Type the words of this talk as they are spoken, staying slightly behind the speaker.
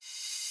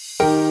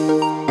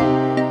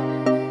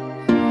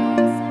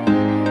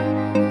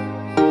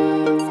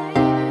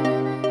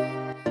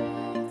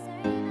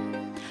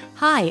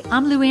Hi,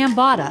 I'm Luann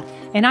Botta.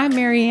 And I'm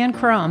Marianne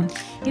Crum.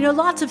 You know,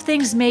 lots of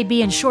things may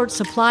be in short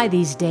supply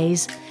these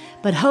days,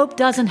 but hope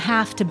doesn't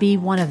have to be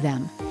one of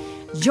them.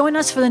 Join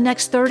us for the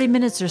next 30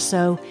 minutes or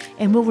so,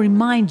 and we'll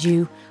remind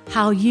you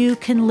how you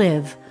can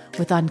live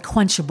with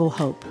unquenchable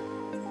hope.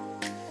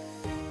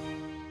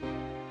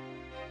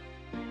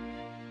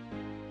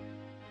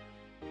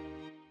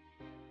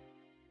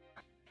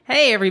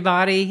 Hey,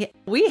 everybody.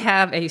 We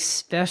have a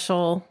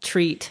special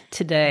treat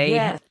today.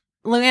 Yes.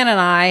 Luann and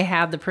I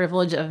had the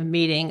privilege of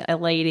meeting a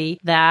lady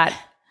that,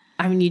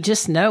 you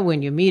just know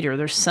when you meet her,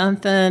 there's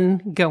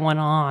something going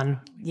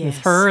on with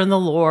her and the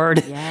Lord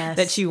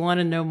that you want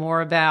to know more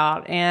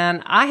about.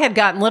 And I had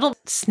gotten little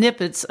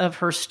snippets of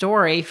her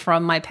story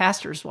from my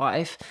pastor's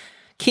wife,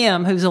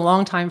 Kim, who's a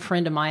longtime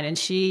friend of mine, and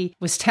she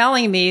was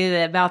telling me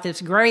that about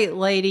this great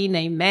lady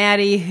named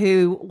Maddy,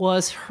 who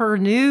was her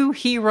new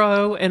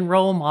hero and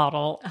role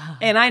model.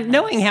 And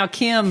knowing how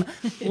Kim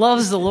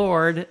loves the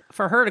Lord,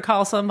 for her to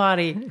call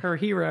somebody her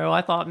hero,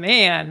 I thought,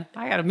 man,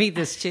 I got to meet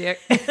this chick.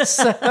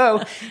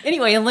 So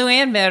anyway, and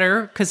Luann met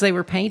her because they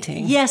were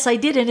painting. Yes, I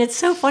did. And it's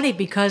so funny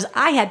because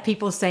I had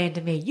people saying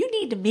to me, you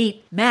need to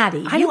meet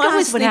Maddy. I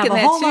was thinking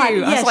that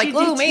too. I was like,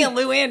 oh man,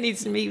 too. Luann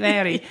needs to meet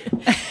Maddy.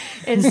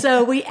 And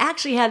so we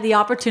actually had the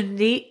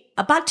opportunity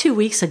about 2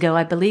 weeks ago,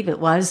 I believe it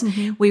was.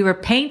 Mm-hmm. We were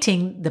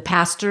painting the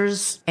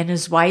pastors and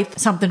his wife,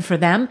 something for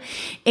them.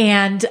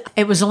 And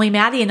it was only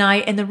Maddy and I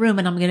in the room.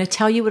 And I'm going to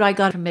tell you what I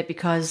got from it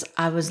because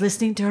I was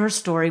listening to her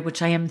story,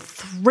 which I am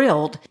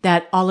thrilled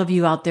that all of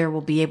you out there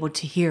will be able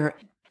to hear.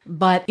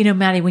 But, you know,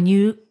 Maddy, when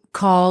you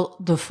call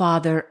the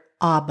Father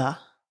Abba,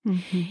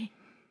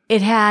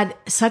 it had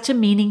such a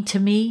meaning to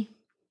me.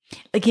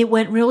 Like it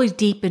went really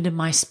deep into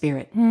my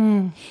spirit.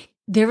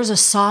 There was a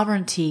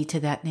sovereignty to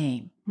that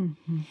name.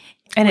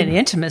 And an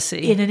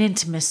intimacy.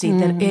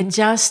 That it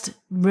just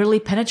really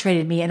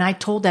penetrated me. And I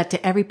told that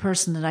to every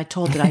person that I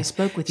told that I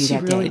spoke with you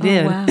that really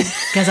day. did. Oh, wow.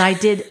 Because I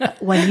did,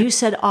 when you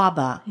said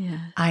Abba,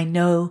 I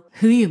know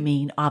who you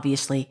mean,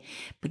 obviously.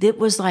 But it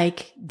was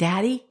like,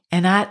 Daddy,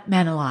 and that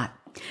meant a lot.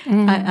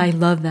 I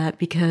love that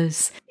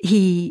because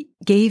he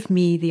gave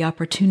me the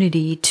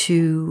opportunity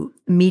to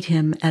meet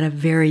him at a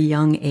very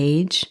young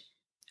age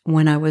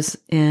when I was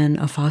in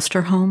a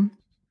foster home.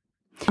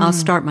 I'll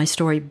start my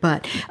story,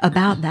 but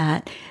about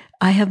that,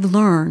 I have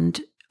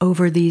learned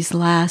over these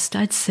last,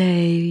 I'd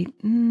say,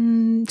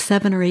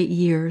 7 or 8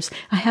 years,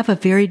 I have a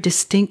very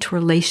distinct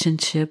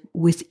relationship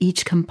with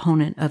each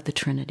component of the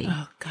Trinity.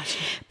 Oh, gotcha.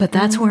 But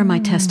that's where my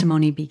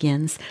testimony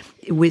begins.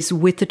 It was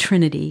with the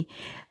Trinity.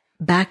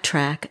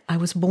 Backtrack, I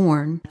was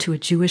born to a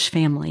Jewish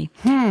family,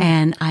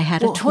 and I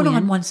had a twin. Hold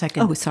on 1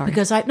 second. Oh, sorry.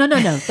 Because no.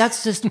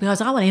 That's just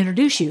because I want to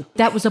introduce you.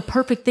 That was a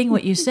perfect thing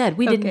what you said.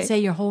 We didn't say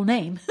your whole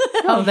name.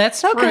 Oh,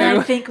 that's true. And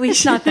I think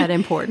It's not that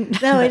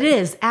important. No, it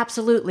is.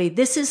 Absolutely.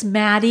 This is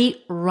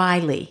Maddy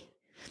Riley,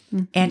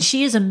 and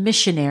she is a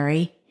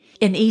missionary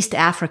in East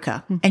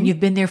Africa, and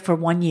you've been there for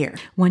 1 year.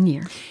 1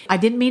 year. I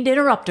didn't mean to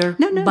interrupt her,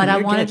 but I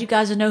wanted good. you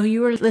guys to know who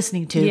you were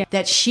listening to,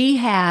 that she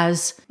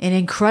has an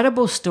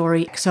incredible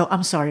story. So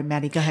I'm sorry,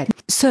 Maddy, go ahead.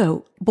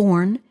 So,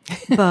 born,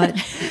 but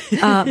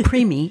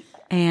preemie,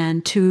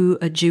 and to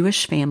a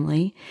Jewish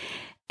family.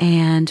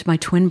 And my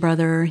twin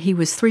brother, he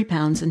was 3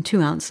 pounds and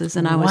 2 ounces,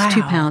 and I was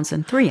 2 pounds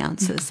and 3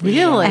 ounces.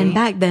 Really? And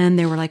back then,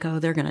 they were like, oh,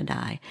 they're going to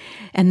die.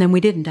 And then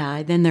we didn't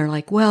die. Then they're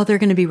like, well, they're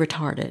going to be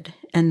retarded.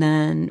 And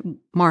then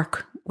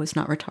Mark was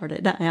not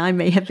retarded. I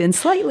may have been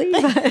slightly,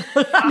 but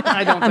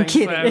I don't I'm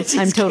think kidding.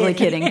 so. I'm totally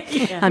kidding.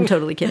 I'm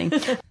totally kidding.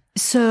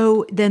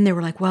 So then they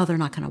were like, well, they're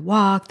not going to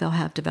walk. They'll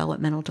have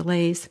developmental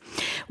delays.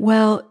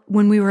 Well,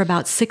 when we were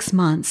about 6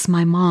 months,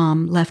 my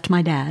mom left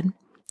my dad.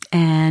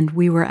 And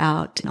we were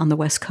out on the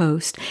West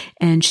Coast,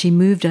 and she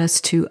moved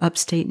us to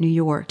upstate New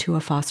York to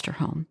a foster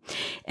home.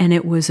 And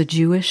it was a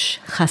Jewish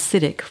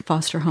Hasidic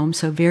foster home,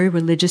 so very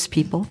religious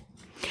people.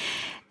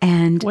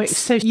 And wait,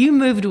 so you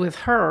moved with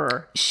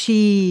her?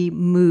 She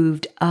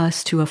moved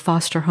us to a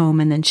foster home,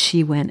 and then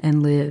she went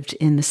and lived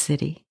in the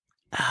city.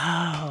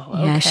 Oh,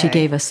 okay. Yeah, she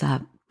gave us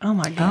up. Oh,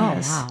 my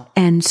goodness. Oh, wow.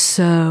 And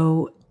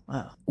so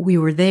we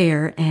were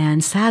there,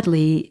 and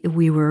sadly,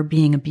 we were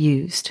being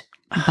abused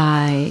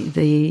by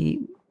the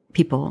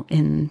people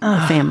in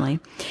the family.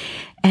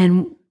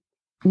 And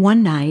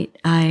one night,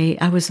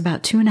 I was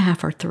about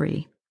 2.5 or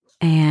 3,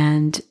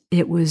 and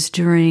it was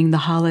during the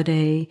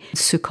holiday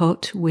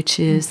Sukkot, which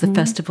is the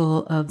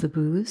festival of the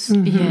booths.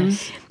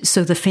 Yes.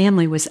 So the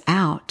family was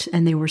out,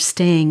 and they were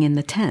staying in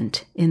the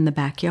tent in the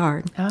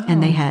backyard.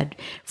 And they had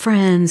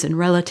friends and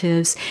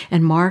relatives,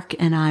 and Mark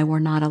and I were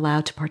not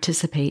allowed to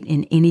participate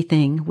in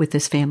anything with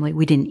this family.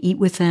 We didn't eat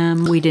with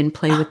them. We didn't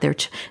play with their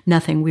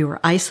nothing. We were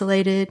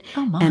isolated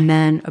and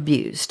then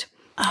abused.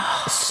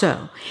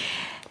 So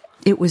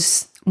it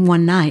was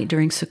one night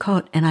during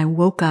Sukkot, and I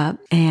woke up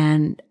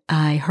and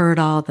I heard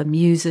all the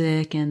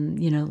music and,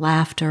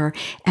 laughter.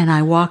 And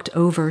I walked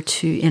over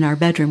in our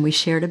bedroom, we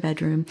shared a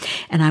bedroom,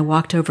 and I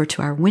walked over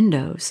to our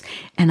windows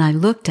and I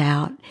looked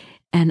out,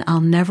 and I'll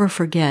never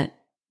forget,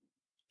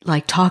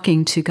 like,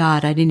 talking to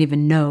God. I didn't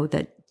even know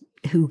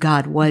who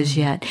God was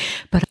yet,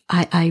 but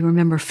I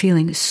remember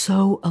feeling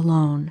so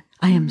alone.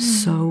 I am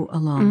so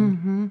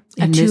alone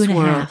in Two this and a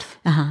world.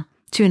 half.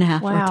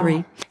 2.5 Wow. or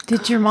 3.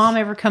 Did your mom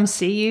ever come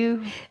see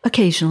you?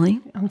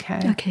 Occasionally.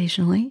 Okay.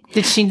 Occasionally.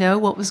 Did she know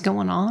what was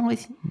going on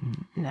with you?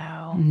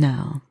 No.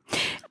 No.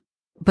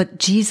 But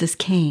Jesus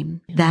came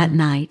that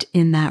night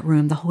in that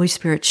room. The Holy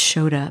Spirit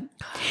showed up.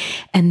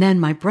 And then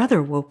my brother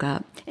woke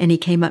up and he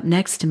came up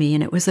next to me,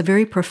 and it was a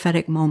very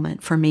prophetic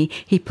moment for me.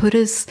 He put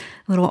his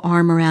little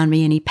arm around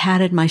me and he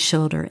patted my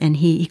shoulder, and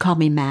he called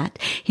me Matt.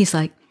 He's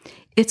like,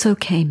 "It's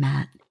okay,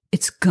 Matt.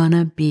 It's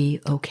gonna be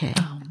okay."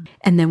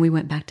 And then we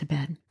went back to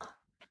bed.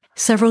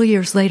 Several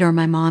years later,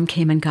 my mom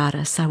came and got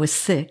us. I was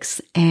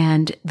 6.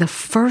 And the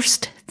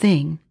first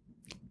thing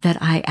that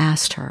I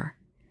asked her,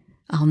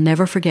 I'll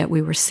never forget,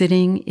 we were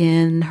sitting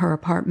in her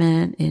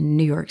apartment in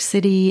New York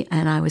City,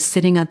 and I was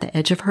sitting at the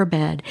edge of her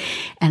bed,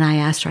 and I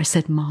asked her, I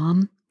said,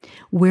 "Mom,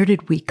 where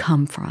did we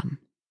come from?"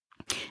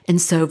 And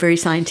so very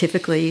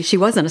scientifically, she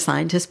wasn't a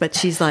scientist, but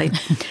she's like,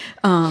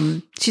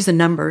 she's a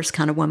numbers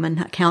kind of woman,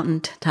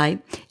 accountant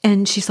type.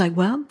 And she's like,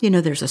 "Well,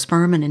 there's a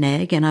sperm and an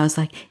egg." And I was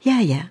like,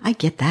 yeah, I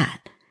get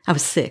that. I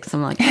was 6.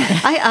 I'm like,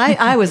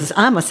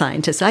 I'm a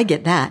scientist. I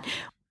get that.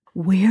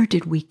 Where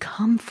did we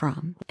come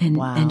from?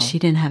 And she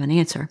didn't have an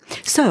answer.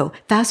 So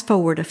fast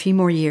forward a few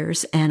more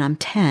years, and I'm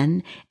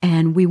 10,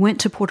 and we went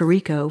to Puerto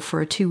Rico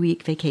for a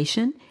 2-week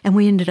vacation, and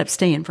we ended up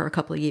staying for a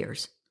couple of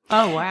years.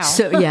 Oh, wow.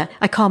 So yeah,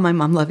 I call my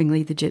mom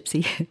lovingly the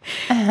gypsy.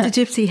 The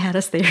gypsy had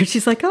us there.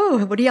 She's like,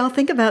 "Oh, what do y'all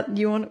think about,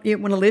 you want to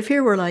live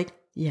here?" We're like,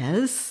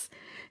 "Yes."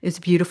 It's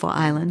a beautiful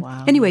island.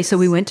 Wow. Anyway, so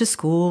we went to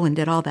school and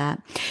did all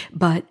that.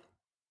 But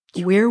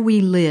where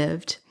we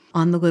lived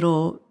on the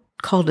little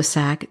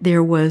cul-de-sac,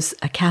 there was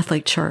a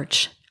Catholic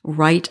church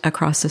right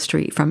across the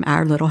street from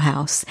our little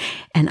house.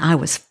 And I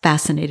was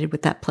fascinated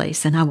with that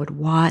place. And I would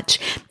watch.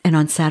 And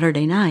on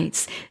Saturday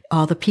nights,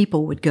 all the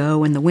people would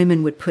go, and the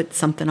women would put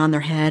something on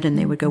their head and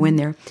they would go in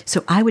there.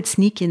 So I would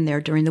sneak in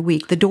there during the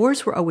week. The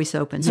doors were always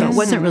open, so it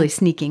wasn't really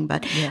sneaking,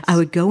 but I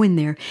would go in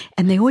there,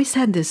 and they always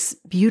had this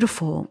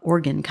beautiful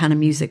organ kind of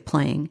music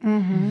playing.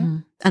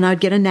 And I'd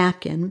get a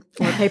napkin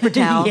or a paper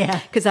towel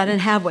because I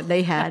didn't have what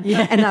they had.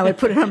 And I would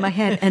put it on my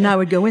head, and I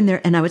would go in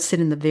there, and I would sit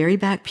in the very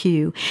back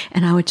pew,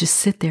 and I would just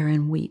sit there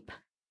and weep.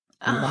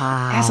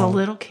 Wow. As a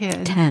little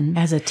kid. 10.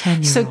 As a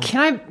 10-year-old. So can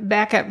I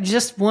back up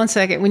just one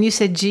second? When you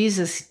said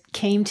Jesus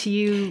came to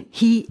you,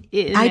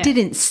 I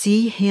didn't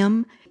see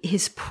him,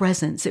 his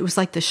presence. It was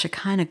like the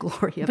Shekinah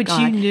glory of God.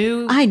 But you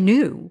knew? I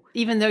knew.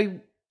 Even though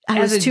I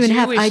was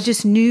 2.5. I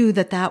just knew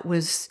that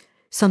was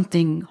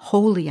something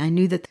holy. I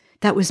knew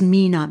that was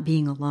me not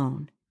being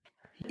alone.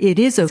 It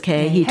is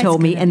okay, he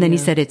told me. And then he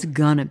said, "It's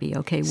gonna be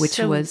okay," which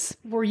was...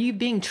 Were you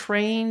being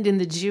trained in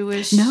the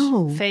Jewish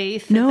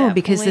faith? No,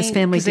 because this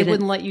family didn't... they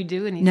wouldn't let you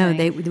do anything. No,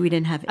 we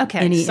didn't have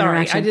any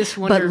interaction. I just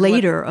wondered. But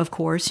later, of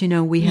course,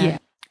 we had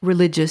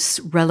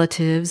religious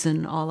relatives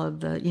and all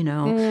of the,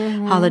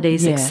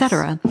 holidays,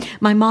 etc.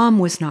 My mom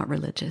was not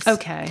religious.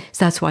 Okay.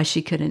 So that's why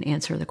she couldn't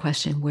answer the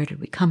question, where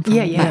did we come from?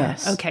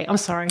 Yes. Okay, I'm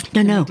sorry.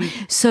 No.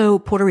 So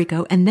Puerto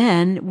Rico. And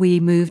then we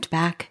moved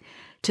back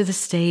to the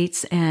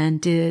States and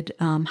did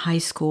high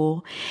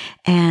school.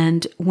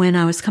 And when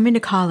I was coming to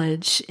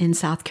college in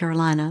South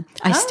Carolina,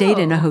 I stayed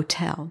in a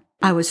hotel.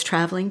 I was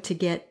traveling to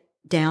get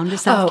down to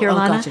South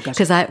Carolina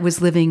because I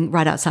was living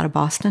right outside of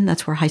Boston.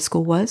 That's where high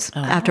school was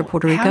after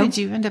Puerto Rico. How did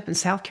you end up in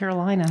South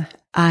Carolina?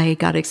 I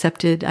got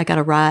accepted. I got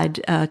a ride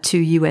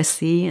to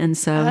USC, and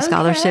so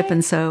scholarship.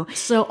 And so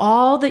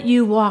all that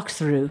you walked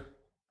through,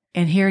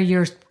 and here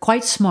you're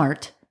quite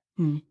smart,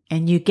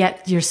 and you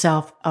get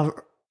yourself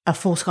a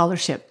full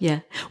scholarship. Yeah.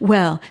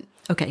 Well,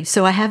 okay.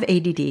 So I have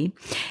ADD.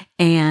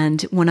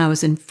 And when I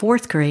was in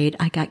 4th grade,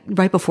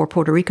 right before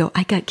Puerto Rico,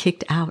 I got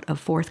kicked out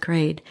of 4th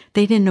grade.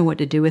 They didn't know what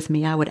to do with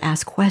me. I would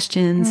ask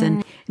questions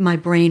and my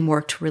brain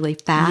worked really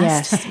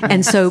fast. Yes.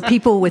 And so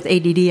people with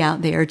ADD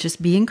out there,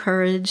 just be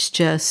encouraged.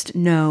 Just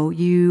know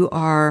you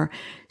are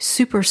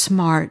super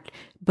smart,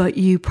 but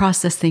you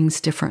process things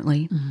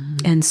differently.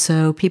 And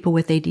so people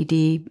with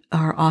ADD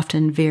are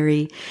often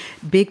very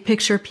big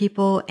picture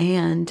people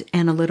and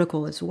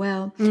analytical as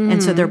well.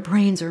 And so their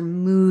brains are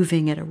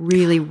moving at a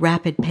really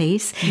rapid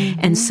pace.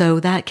 And so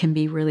that can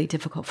be really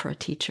difficult for a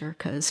teacher,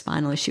 because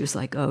finally she was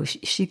like, "Oh,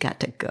 she got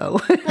to go."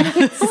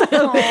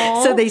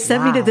 So they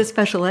sent me to this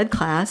special ed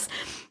class.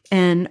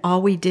 And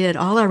all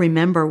I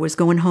remember was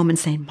going home and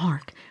saying,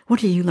 "Mark,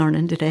 what are you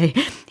learning today?"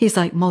 He's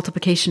like,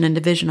 "Multiplication and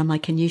division." I'm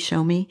like, "Can you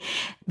show me?"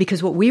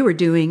 Because what we were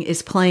doing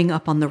is playing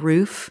up on the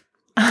roof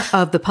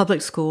of the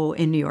public school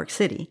in New York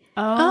City.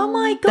 Oh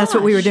my gosh. That's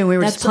what we were doing. We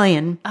were just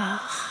playing.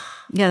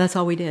 Yeah, that's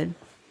all we did.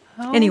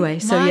 Anyway,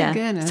 so my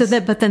goodness.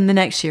 but then the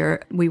next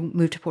year we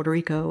moved to Puerto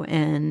Rico,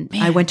 and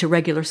I went to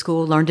regular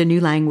school, learned a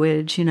new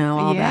language,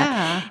 all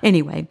that.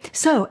 Anyway,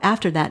 so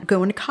after that,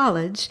 going to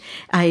college,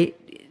 I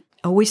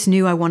always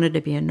knew I wanted to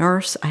be a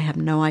nurse. I have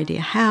no idea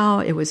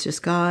how. It was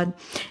just God.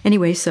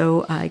 Anyway,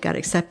 so I got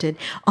accepted.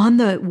 On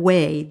the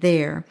way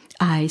there,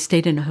 I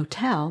stayed in a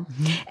hotel,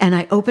 and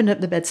I opened up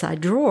the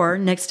bedside drawer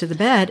next to the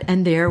bed,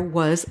 and there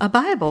was a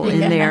Bible in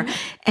there.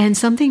 And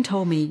something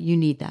told me, "You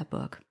need that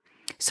book."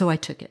 So I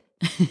took it.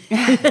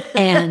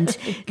 And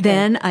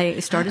then I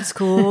started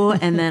school,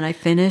 and then I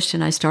finished,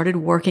 and I started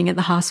working at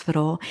the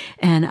hospital,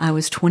 and I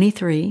was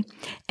 23,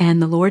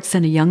 and the Lord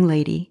sent a young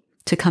lady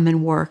to come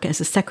and work as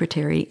a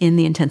secretary in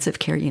the intensive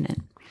care unit.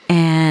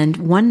 And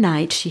one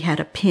night she had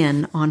a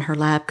pin on her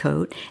lab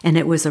coat, and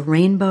it was a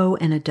rainbow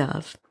and a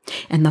dove.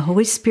 And the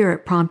Holy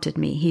Spirit prompted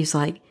me. He's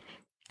like,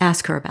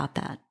 ask her about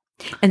that.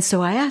 And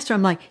so I asked her,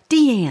 I'm like,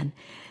 Deanne,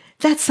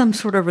 that's some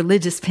sort of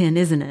religious pin,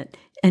 isn't it?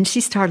 And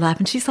she started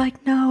laughing. She's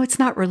like, no, it's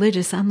not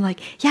religious. I'm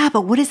like, yeah,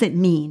 but what does it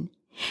mean?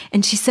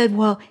 And she said,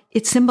 well,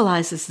 it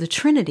symbolizes the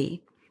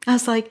Trinity. I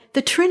was like,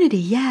 the Trinity,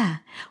 yeah.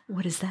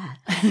 What is that?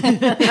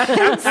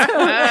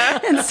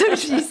 and so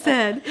she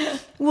said,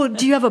 well,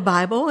 do you have a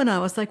Bible? And I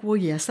was like, well,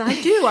 yes, I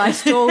do. I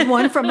stole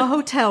one from a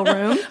hotel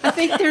room. I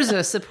think there's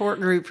a support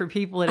group for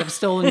people that have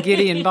stolen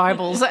Gideon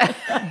Bibles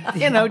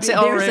in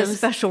hotel There's rooms. a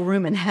special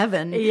room in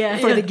heaven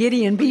for the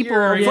Gideon people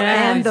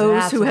and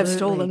those who have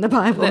stolen the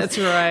Bible. That's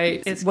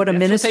right. It's what a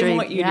ministry. What they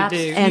want you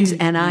to do.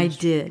 And I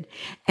did.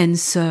 And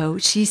so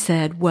she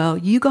said, well,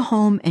 you go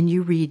home and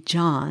you read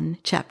John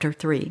chapter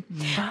 3.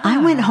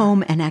 I went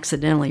home and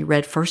accidentally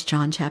read 1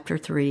 John chapter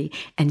 3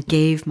 and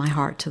gave my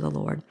heart to the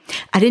Lord.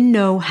 I didn't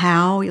know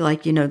how,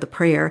 like, the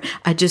prayer.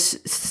 I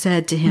just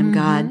said to him,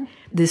 God,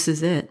 this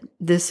is it.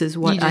 This is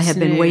what I have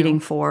been waiting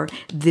for.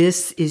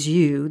 This is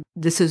you.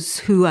 This is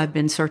who I've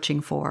been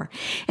searching for.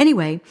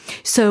 Anyway,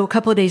 so a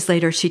couple of days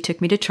later, she took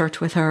me to church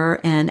with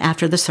her. And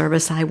after the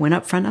service, I went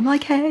up front. I'm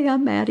like, hey,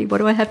 I'm Maddy. What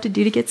do I have to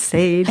do to get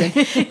saved? And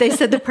they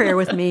said the prayer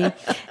with me.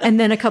 And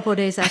then a couple of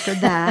days after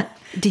that,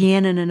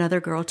 Deanne and another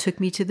girl took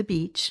me to the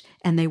beach,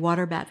 and they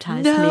water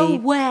baptized me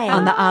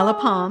on the Isle of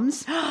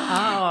Palms.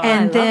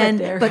 And then,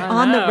 but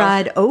on the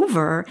ride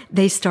over,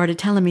 they started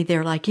telling me,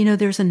 they're like,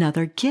 there's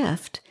another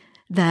gift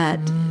that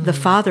the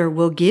Father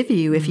will give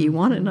you if you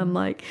want it. And I'm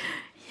like,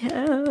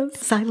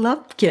 yes, I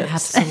love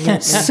gifts.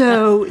 Absolutely.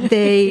 So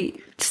they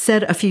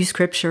said a few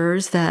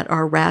scriptures that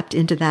are wrapped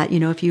into that.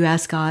 If you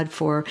ask God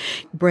for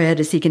bread,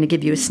 is he going to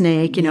give you a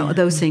snake?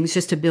 Those things,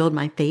 just to build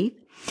my faith.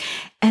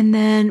 And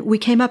then we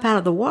came up out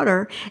of the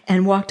water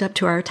and walked up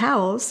to our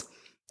towels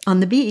on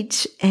the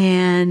beach,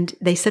 and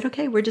they said,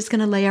 okay, we're just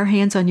going to lay our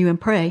hands on you and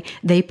pray.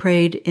 They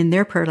prayed in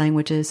their prayer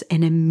languages,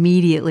 and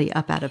immediately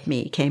up out of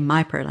me came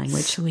my prayer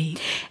language.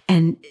 Sweet.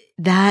 And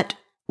that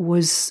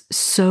was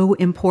so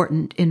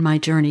important in my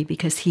journey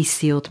because he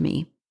sealed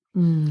me.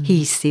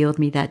 He sealed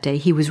me that day.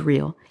 He was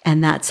real.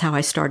 And that's how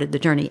I started the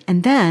journey.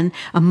 And then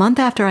a month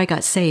after I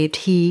got saved,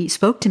 he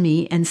spoke to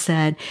me and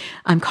said,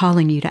 I'm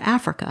calling you to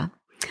Africa.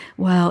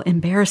 Well,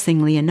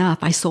 embarrassingly enough,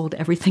 I sold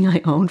everything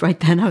I owned right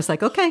then. I was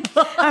like, okay,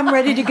 I'm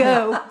ready to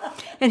go.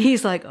 And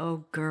he's like,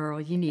 oh, girl,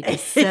 you need to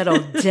settle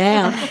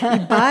down.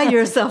 You buy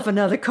yourself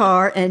another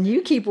car and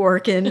you keep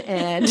working,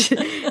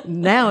 and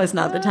now is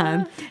not the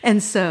time.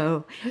 And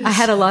so I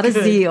had a lot of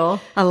zeal,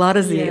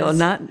 Yes.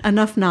 Not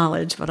enough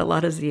knowledge, but a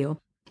lot of zeal.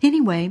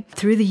 Anyway,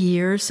 through the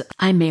years,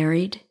 I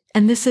married.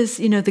 And this is,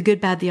 the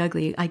good, bad, the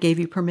ugly. I gave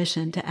you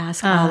permission to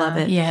ask all of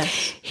it.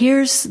 Yes.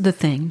 Here's the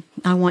thing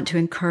I want to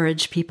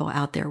encourage people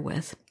out there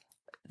with.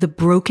 The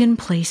broken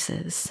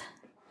places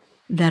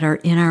that are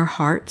in our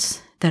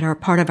hearts, that are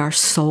part of our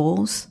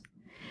souls,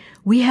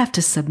 we have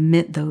to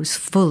submit those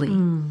fully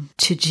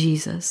to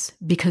Jesus.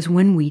 Because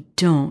when we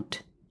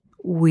don't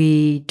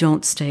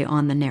stay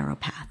on the narrow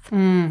path.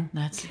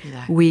 That's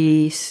exactly.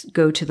 We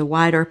go to the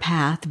wider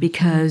path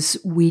because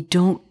we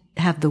don't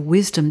have the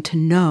wisdom to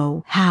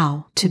know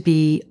how to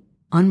be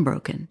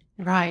unbroken.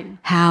 Right.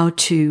 How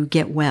to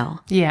get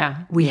well.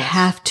 Yeah. We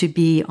have to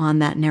be on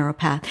that narrow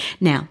path.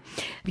 Now,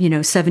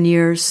 7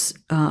 years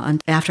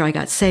after I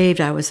got saved,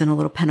 I was in a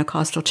little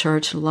Pentecostal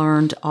church,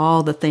 learned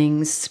all the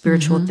things,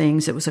 spiritual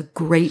things. It was a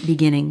great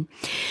beginning.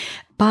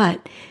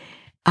 But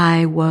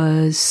I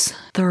was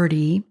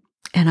 30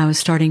 and I was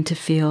starting to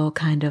feel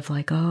kind of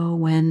like, oh,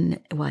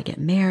 when will I get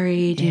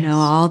married?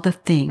 All the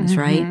things,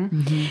 right?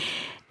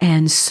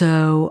 And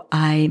so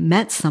I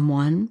met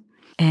someone,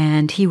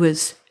 and he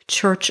was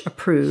church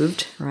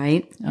approved,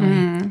 right?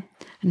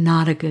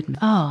 Not a good man.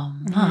 Oh,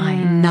 my.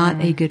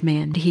 Not a good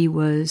man. He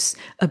was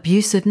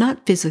abusive,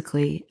 not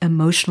physically,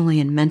 emotionally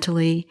and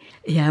mentally.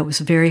 Yeah, it was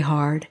very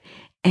hard.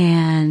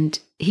 And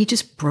he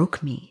just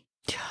broke me.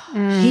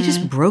 He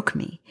just broke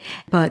me.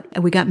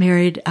 But we got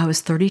married. I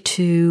was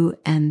 32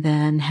 and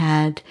then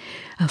had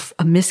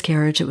a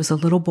miscarriage. It was a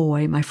little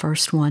boy, my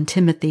first one,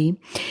 Timothy.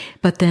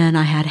 But then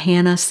I had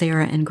Hannah,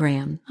 Sarah, and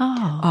Graham,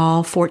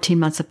 all 14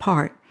 months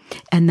apart.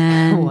 And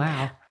then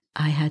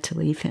I had to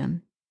leave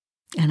him.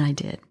 And I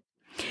did.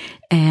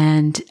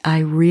 And I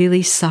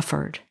really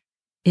suffered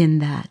in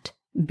that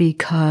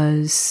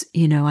because,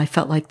 I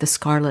felt like the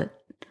scarlet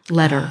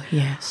letter.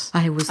 Yes.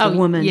 I was the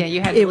woman. Yeah,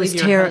 you had to leave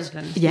your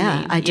husband.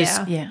 Yeah, I just,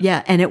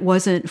 and it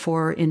wasn't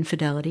for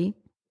infidelity,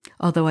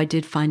 although I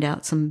did find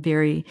out some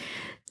very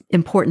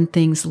important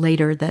things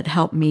later that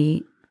helped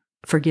me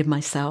forgive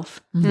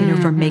myself,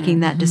 for making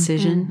that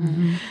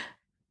decision.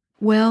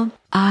 Well,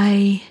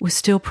 I was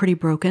still pretty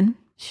broken.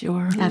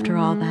 Sure. After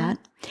all that.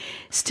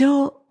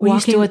 Still Were you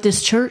walking. still at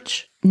this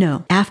church?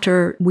 No.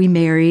 After we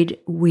married,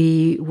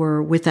 we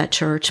were with that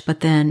church.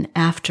 But then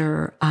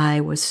after I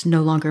was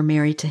no longer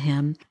married to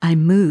him, I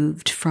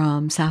moved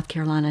from South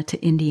Carolina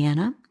to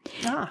Indiana.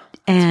 That's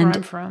and where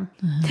I'm from.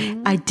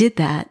 Mm-hmm. I did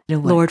that,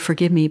 Lord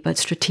forgive me, but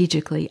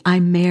strategically. I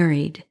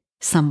married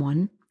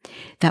someone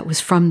that was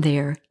from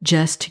there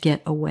just to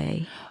get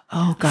away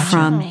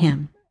from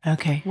him.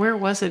 Okay. Where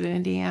was it in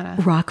Indiana?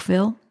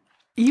 Rockville.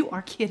 You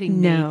are kidding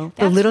me. No,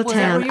 the little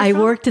town. I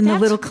worked in the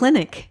little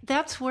clinic.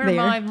 That's where there.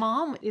 My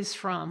mom is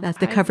from. That's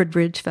the Covered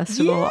Bridge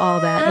Festival, all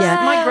that. Yes,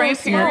 Yeah. my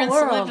grandparents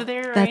lived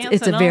there.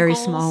 It's a very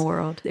small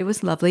world. It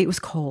was lovely. It was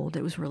cold.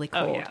 It was really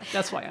cold. Oh, yeah.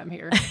 That's why I'm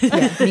here.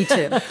 Yeah, me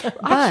too. But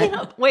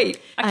I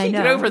can't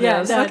get over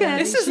this.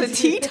 This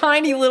is a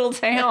tiny little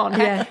town.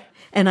 Yeah.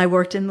 And I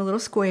worked in the little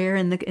square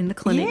in the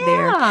clinic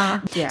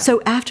there. Yeah. So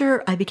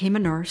after I became a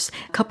nurse,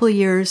 a couple of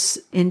years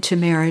into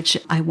marriage,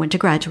 I went to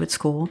graduate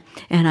school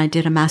and I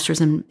did a master's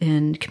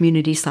in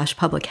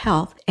community/public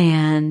health.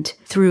 And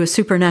through a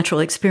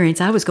supernatural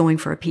experience, I was going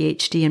for a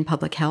PhD in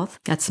public health.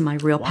 That's my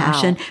real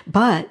passion.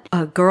 But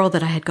a girl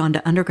that I had gone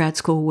to undergrad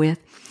school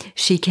with,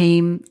 she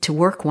came to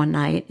work one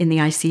night in the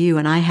ICU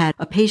and I had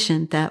a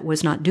patient that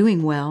was not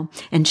doing well.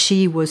 And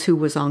she was who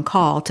was on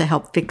call to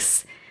help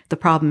fix the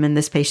problem in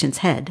this patient's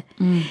head.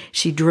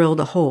 She drilled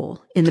a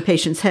hole in the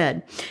patient's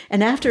head.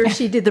 And after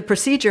she did the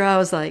procedure, I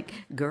was like,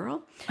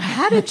 girl,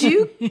 how did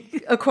you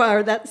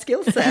acquire that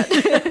skill set?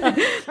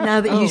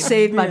 Now that you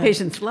saved my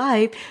patient's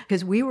life,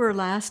 because we were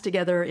last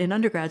together in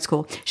undergrad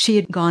school. She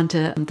had gone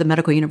to the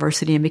medical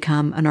university and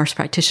become a nurse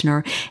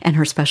practitioner, and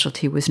her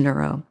specialty was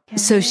neuro.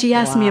 So she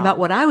asked me about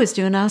what I was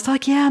doing. I was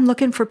like, yeah, I'm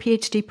looking for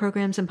PhD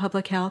programs in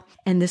public health.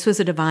 And this was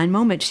a divine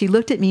moment. She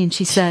looked at me and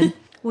she said,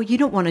 well, you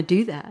don't want to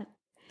do that.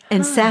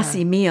 And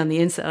sassy me on the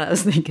inside, I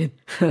was thinking,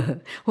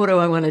 what do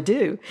I want to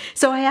do?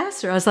 So I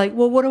asked her, I was like,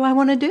 well, what do I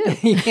want to do?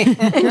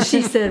 And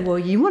she said, well,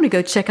 you want to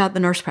go check out the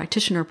nurse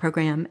practitioner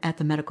program at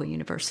the medical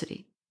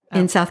university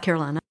in South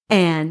Carolina.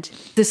 And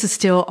this is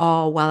still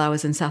all while I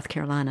was in South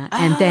Carolina.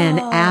 And then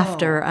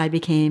after I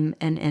became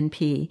an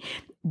NP,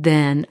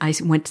 then I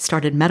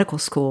started medical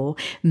school,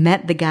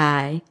 met the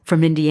guy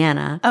from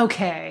Indiana.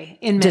 Okay,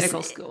 in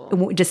medical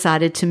school.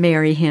 Decided to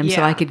marry him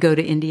so I could go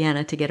to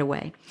Indiana to get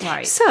away.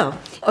 Right. So,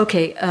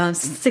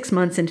 6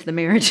 months into the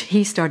marriage,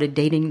 he started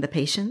dating the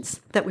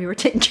patients that we were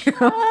taking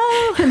care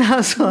of. And I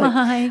was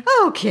like,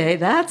 okay,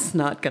 that's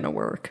not going to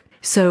work.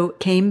 So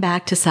came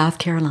back to South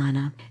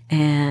Carolina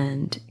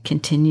and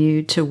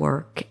continued to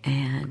work.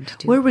 And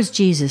where was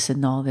Jesus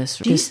in all this?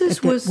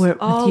 Jesus was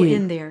all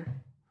in there.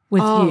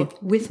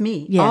 With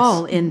me. Yes.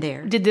 All in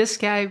there. Did this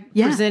guy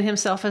present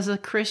himself as a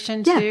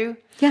Christian too?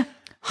 Yeah.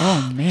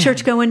 Oh, man.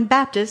 Church-going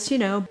Baptist,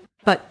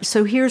 But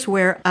so here's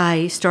where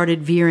I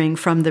started veering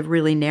from the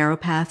really narrow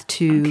path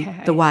to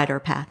the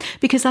wider path.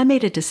 Because I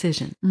made a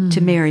decision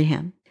to marry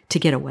him, to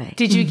get away.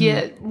 Did you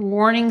get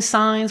warning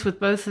signs with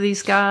both of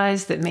these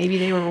guys that maybe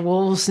they were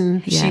wolves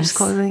in sheep's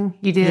clothing?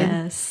 You did?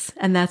 Yes.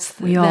 And that's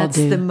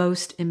the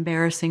most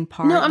embarrassing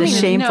part,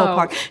 shameful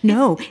part.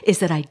 No, is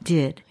that I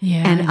did.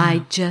 Yeah.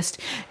 And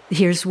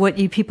here's what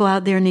you people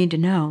out there need to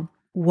know.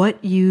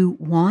 What you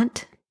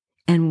want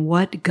and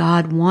what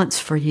God wants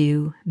for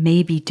you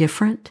may be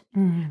different,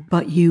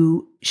 but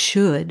you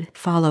should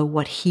follow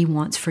what He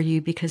wants for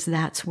you because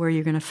that's where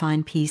you're going to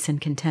find peace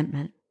and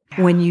contentment.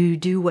 When you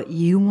do what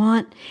you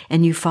want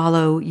and you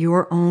follow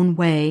your own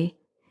way,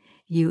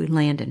 you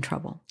land in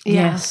trouble.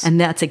 Yes. And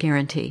that's a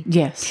guarantee.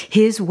 Yes.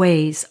 His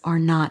ways are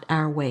not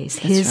our ways.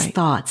 His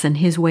thoughts and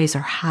His ways are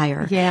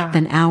higher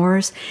than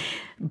ours.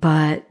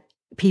 But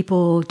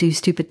people do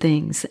stupid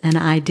things, and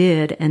I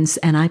did, and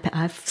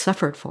I've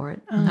suffered for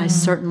it. I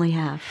certainly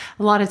have.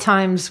 A lot of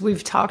times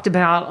we've talked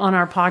about on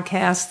our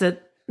podcast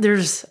that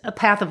there's a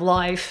path of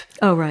life.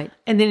 Oh, right.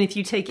 And then if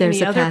you take there's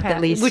any other path that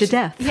leads to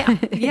death.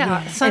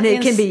 Yeah. And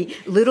it can be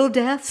little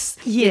deaths.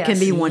 Yes. It can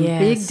be one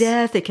big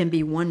death. It can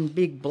be one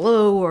big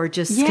blow or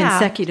just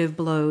consecutive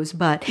blows.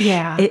 But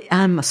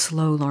I'm a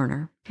slow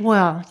learner.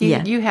 Well,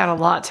 you had a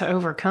lot to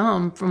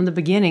overcome from the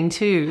beginning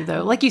too,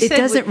 though. Like you said, it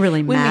doesn't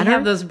really matter. When we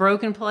have those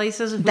broken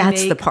places,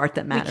 that's the part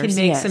that matters. We can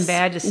make some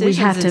bad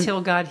decisions until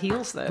God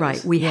heals those.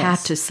 Right. We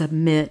have to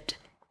submit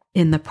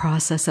in the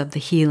process of the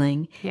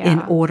healing in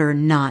order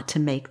not to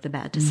make the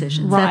bad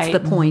decisions. Right.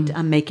 That's the point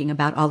I'm making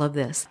about all of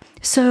this.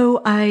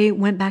 So I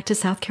went back to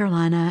South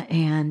Carolina,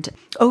 and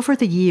over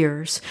the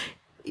years,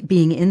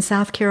 being in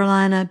South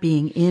Carolina,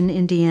 being in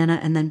Indiana,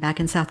 and then back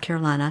in South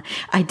Carolina,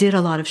 I did a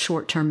lot of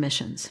short-term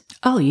missions.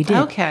 Oh, you did?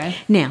 Okay.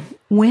 Now,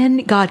 when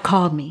God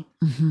called me,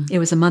 it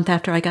was a month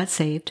after I got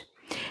saved,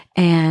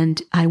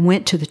 and I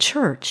went to the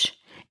church,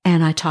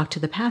 and I talked to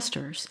the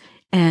pastors.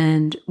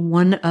 And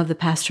one of the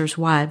pastor's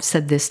wives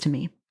said this to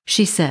me.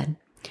 She said,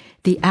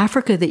 the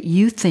Africa that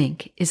you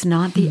think is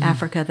not the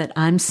Africa that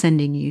I'm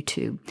sending you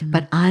to,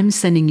 but I'm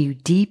sending you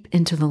deep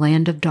into the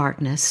land of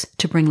darkness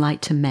to bring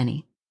light to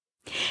many.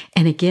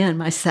 And again,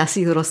 my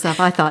sassy little self,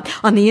 I thought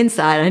on the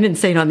inside, I didn't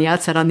say it on the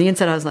outside. On the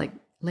inside, I was like,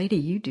 lady,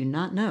 you do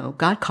not know.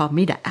 God called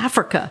me to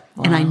Africa,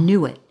 and I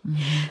knew it.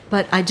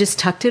 But I just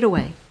tucked it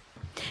away.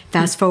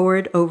 Fast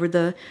forward over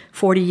the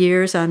 40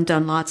 years, I've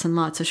done lots and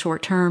lots of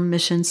short-term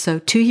missions. So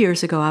 2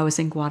 years ago, I was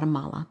in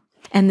Guatemala.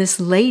 And this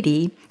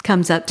lady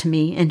comes up to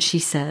me and she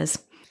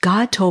says,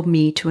 God told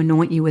me to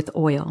anoint you with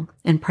oil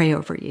and pray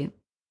over you.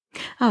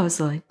 I was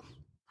like,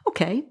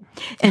 okay.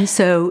 And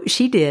so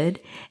she did.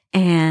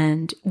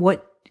 And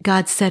what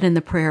God said in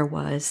the prayer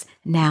was,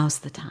 now's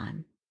the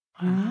time.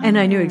 And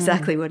I knew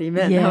exactly what he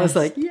meant. Yes. I was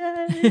like,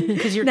 yay.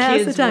 Because your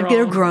now's kids the time.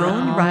 They're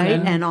grown, right?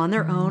 Okay. And on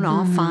their own,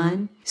 all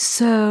fine.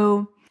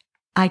 So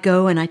I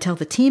go and I tell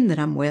the team that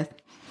I'm with,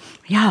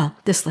 yeah,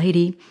 this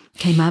lady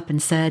came up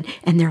and said,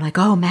 and they're like,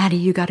 oh, Maddy,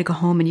 you got to go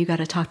home and you got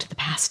to talk to the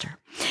pastor.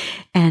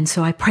 And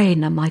so I prayed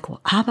and I'm like,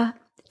 well, Abba,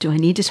 do I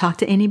need to talk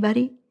to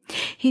anybody?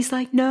 He's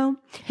like, no.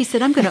 He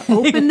said, I'm going to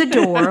open the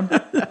door.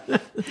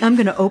 I'm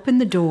going to open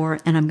the door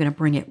and I'm going to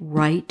bring it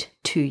right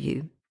to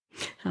you.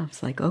 I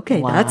was like, okay,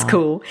 wow. That's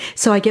cool.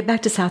 So I get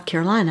back to South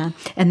Carolina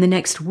and the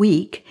next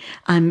week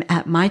I'm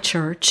at my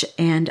church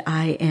and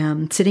I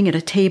am sitting at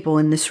a table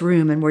in this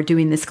room and we're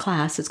doing this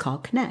class. It's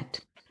called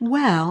Connect.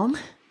 Well,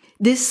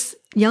 this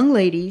young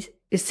lady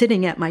is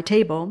sitting at my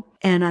table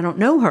and I don't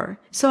know her.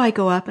 So I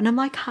go up and I'm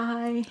like,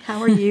 hi,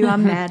 how are you?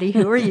 I'm Maddy.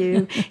 Who are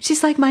you?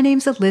 She's like, my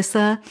name's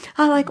Alyssa.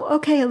 I'm like,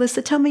 okay,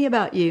 Alyssa, tell me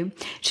about you.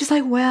 She's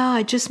like, well,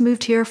 I just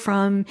moved here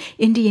from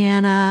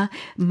Indiana.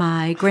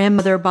 My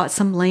grandmother bought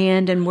some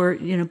land and we're,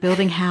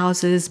 building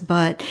houses,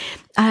 but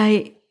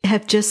I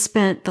have just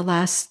spent the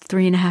last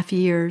 3.5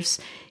 years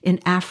in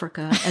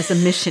Africa as a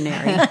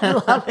missionary. I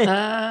love it.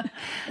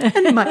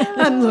 And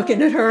I'm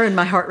looking at her and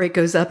my heart rate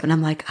goes up and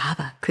I'm like,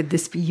 Abba, could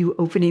this be you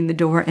opening the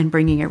door and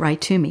bringing it right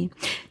to me?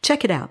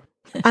 Check it out.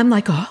 I'm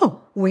like,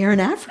 oh, where in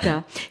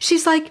Africa?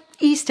 She's like,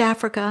 East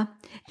Africa.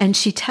 And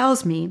she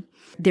tells me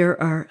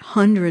there are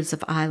hundreds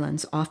of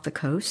islands off the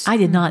coast. I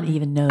did not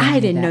even know I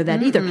didn't know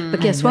that either.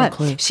 But guess what?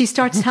 Clue. She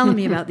starts telling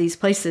me about these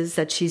places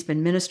that she's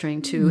been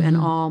ministering to an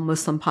all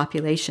Muslim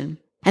population.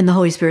 And the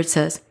Holy Spirit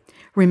says,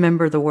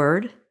 remember the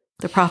word,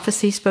 the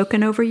prophecy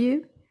spoken over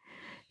you,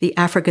 the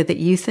Africa that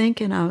you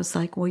think. And I was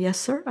like, well, yes,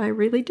 sir, I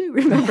really do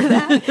remember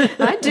that.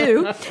 I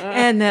do.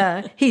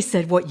 And he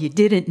said, what you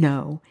didn't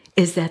know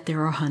is that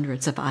there are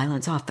hundreds of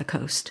islands off the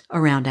coast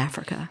around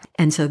Africa.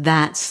 And so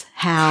that's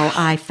how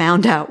I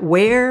found out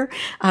where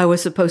I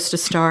was supposed to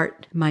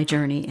start my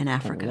journey in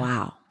Africa.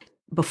 Wow.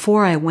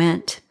 Before I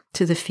went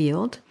to the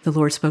field, the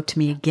Lord spoke to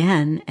me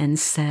again and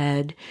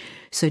said,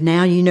 so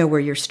now you know where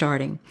you're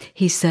starting.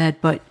 He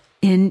said, but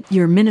in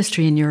your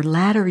ministry, in your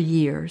latter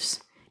years,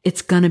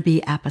 it's going to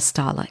be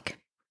apostolic.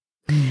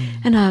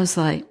 And I was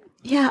like,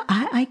 yeah,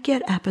 I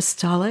get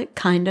apostolic,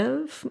 kind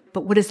of.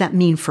 But what does that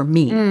mean for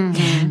me?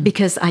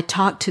 Because I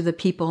talked to the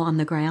people on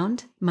the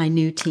ground, my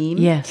new team.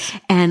 Yes.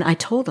 And I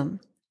told them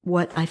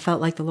what I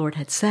felt like the Lord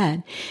had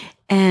said.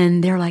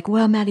 And they're like,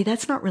 well, Maddy,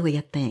 that's not really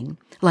a thing.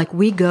 Like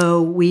we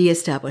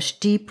establish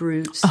deep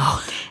roots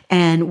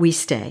and we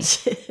stay.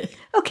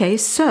 Okay,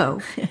 so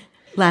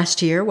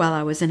last year while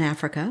I was in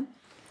Africa,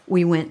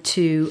 we went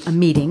to a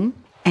meeting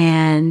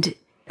and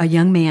a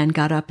young man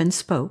got up and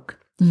spoke.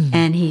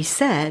 And he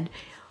said,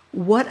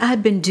 what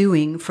I've been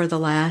doing for the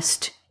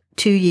last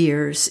 2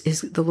 years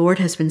is the Lord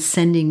has been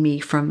sending me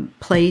from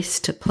place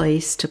to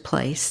place to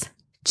place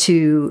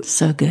to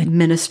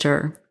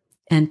minister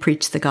and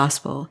preach the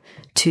gospel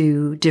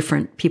to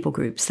different people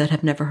groups that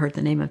have never heard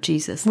the name of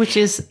Jesus. Which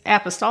is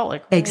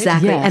apostolic. Right?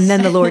 Exactly. Yes. And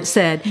then the Lord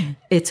said,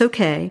 it's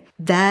okay.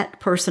 That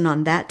person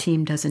on that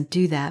team doesn't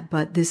do that,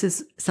 but this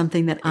is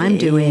something that I'm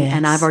doing. Yes.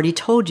 And I've already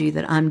told you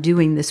that I'm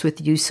doing this with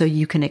you so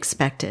you can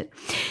expect it.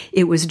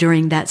 It was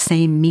during that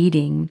same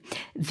meeting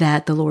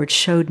that the Lord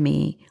showed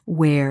me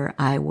where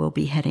I will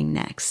be heading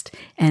next.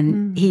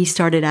 And he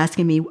started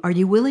asking me, are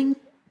you willing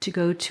to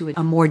go to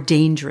a more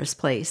dangerous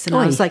place? And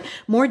I was like,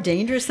 more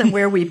dangerous than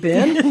where we've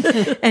been?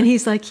 And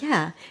he's like,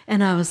 yeah.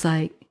 And I was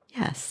like,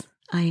 yes,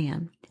 I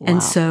am. Wow.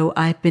 And so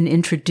I've been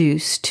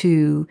introduced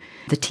to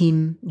the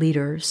team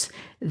leaders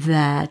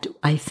that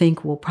I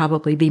think will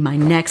probably be my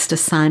next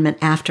assignment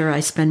after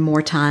I spend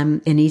more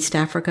time in East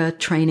Africa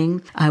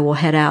training. I will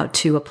head out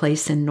to a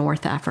place in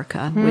North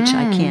Africa, which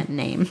I can't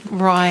name.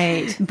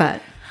 Right.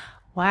 But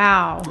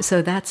wow.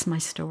 So that's my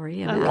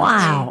story about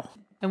Wow.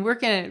 And we're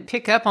going to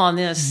pick up on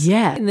this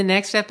in the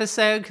next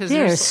episode because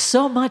there's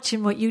so much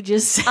in what you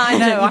just said. I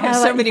know. I have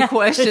so many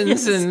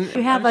questions. And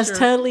you have us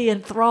totally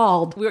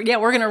enthralled. We're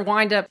going to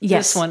wind up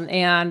this one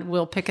and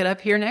we'll pick it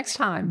up here next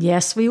time.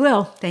 Yes, we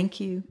will. Thank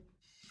you.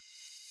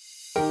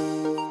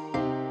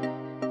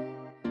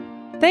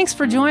 Thanks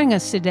for joining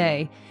us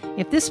today.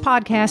 If this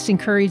podcast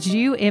encouraged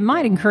you, it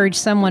might encourage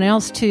someone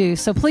else too.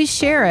 So please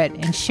share it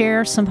and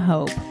share some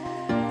hope.